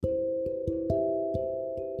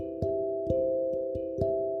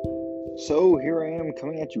So here I am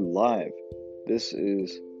coming at you live. This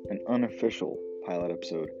is an unofficial pilot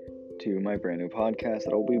episode to my brand new podcast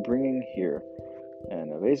that I'll be bringing here.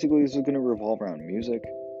 And basically, this is going to revolve around music,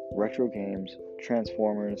 retro games,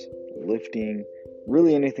 Transformers, lifting,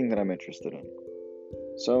 really anything that I'm interested in.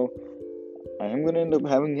 So, I am going to end up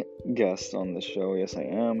having guests on this show. Yes, I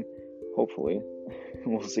am. Hopefully.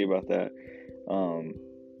 We'll see about that.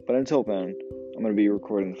 But until then, I'm going to be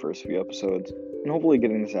recording the first few episodes and hopefully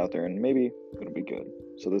getting this out there, and maybe it'll be good.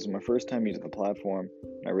 So this is my first time using the platform,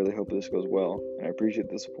 and I really hope this goes well, and I appreciate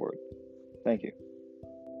the support. Thank you.